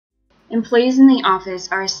Employees in the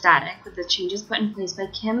office are ecstatic with the changes put in place by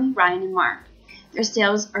Kim, Ryan, and Mark. Their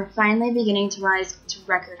sales are finally beginning to rise to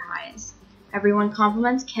record highs. Everyone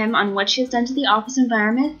compliments Kim on what she has done to the office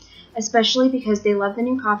environment, especially because they love the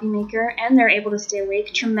new coffee maker and they're able to stay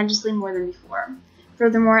awake tremendously more than before.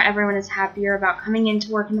 Furthermore, everyone is happier about coming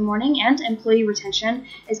into work in the morning, and employee retention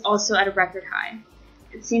is also at a record high.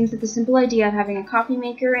 It seems that the simple idea of having a coffee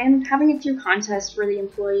maker and having it through contest for the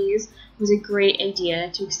employees was a great idea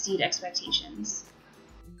to exceed expectations.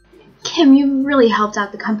 Kim, you really helped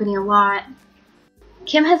out the company a lot.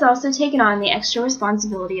 Kim has also taken on the extra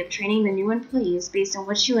responsibility of training the new employees based on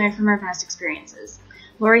what she learned from her past experiences.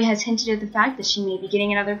 Lori has hinted at the fact that she may be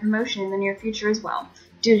getting another promotion in the near future as well,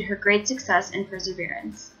 due to her great success and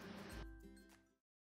perseverance.